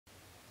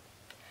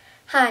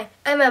Hi,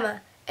 I'm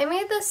Emma. I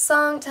made this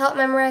song to help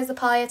memorize the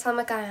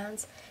polyatomic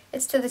ions.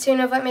 It's to the tune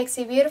of What Makes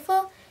You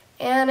Beautiful,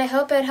 and I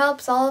hope it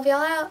helps all of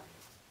y'all out.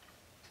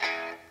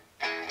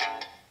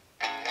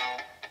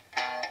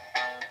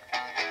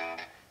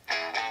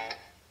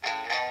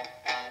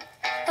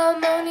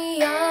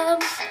 Ammonium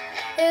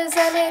is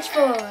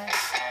NH4.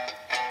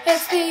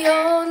 It's the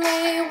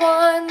only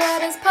one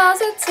that is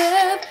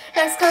positive.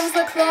 Next comes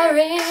the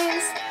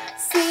chlorines,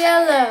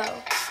 ClO.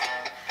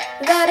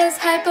 That is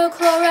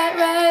hypochlorite,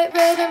 rite,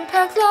 and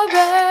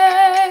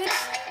perchlorate.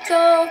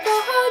 Don't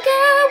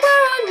forget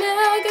we're a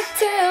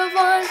negative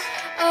one.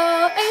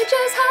 OH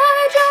is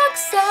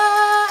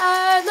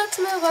hydroxide. Let's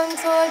move on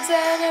towards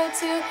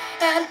NO2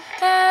 and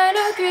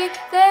NO3.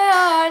 They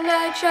are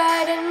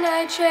nitrite and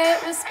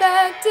nitrate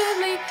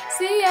respectively.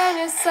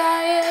 CN is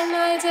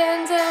cyanide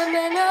and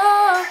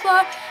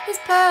NO4 is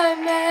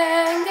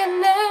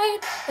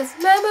permanganate. Let's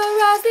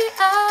memorize the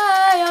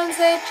ions.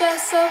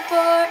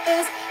 SO4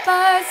 is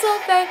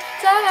bisulfate,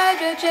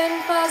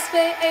 Dihydrogen,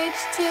 phosphate,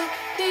 H2,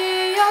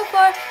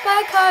 PO4,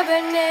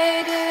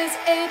 Bicarbonate is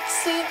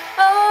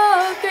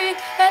HCO3,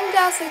 and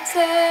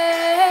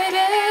acetate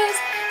is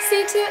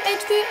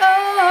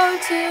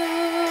C2H3O2.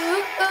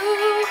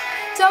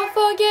 Don't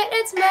forget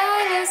it's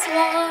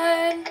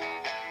 -1.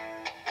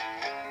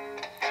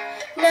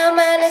 Now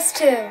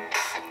 -2.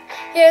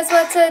 Here's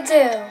what to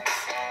do.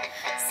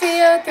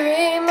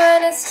 CO3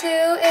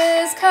 -2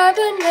 is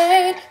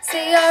carbonate,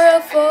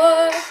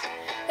 CrO4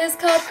 is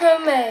called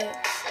chromate.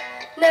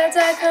 Now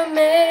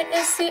dichromate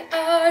is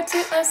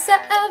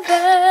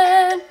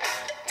Cr2O7.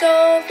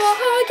 Don't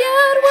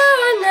forget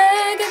we're a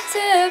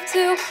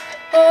 -2.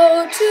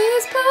 O2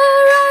 is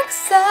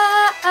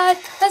peroxide.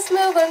 Let's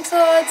move on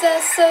towards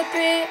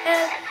SO3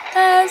 and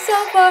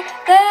SO4.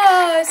 They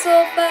are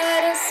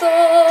sulfite and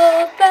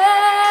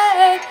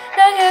sulfate.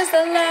 Now here's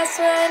the last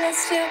one,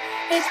 it's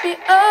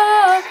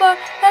 2HPO4.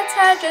 That's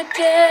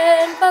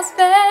hydrogen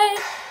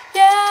phosphate.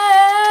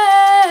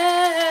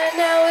 Yeah,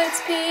 now it's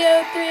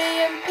PO3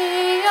 and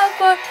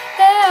Po4.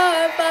 They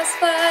are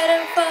phosphate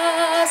and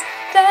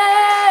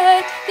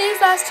phosphate. These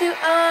last two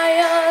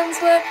ions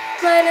were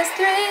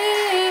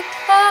 -3.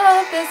 I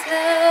hope this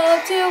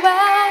helped you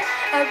out.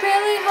 I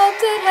really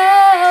hoped it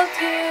helped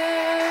you.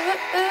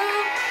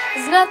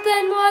 There's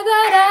nothing more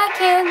that I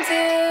can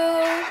do.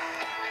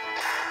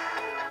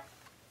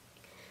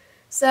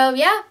 So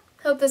yeah,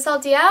 hope this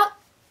helped you out.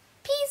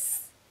 Peace!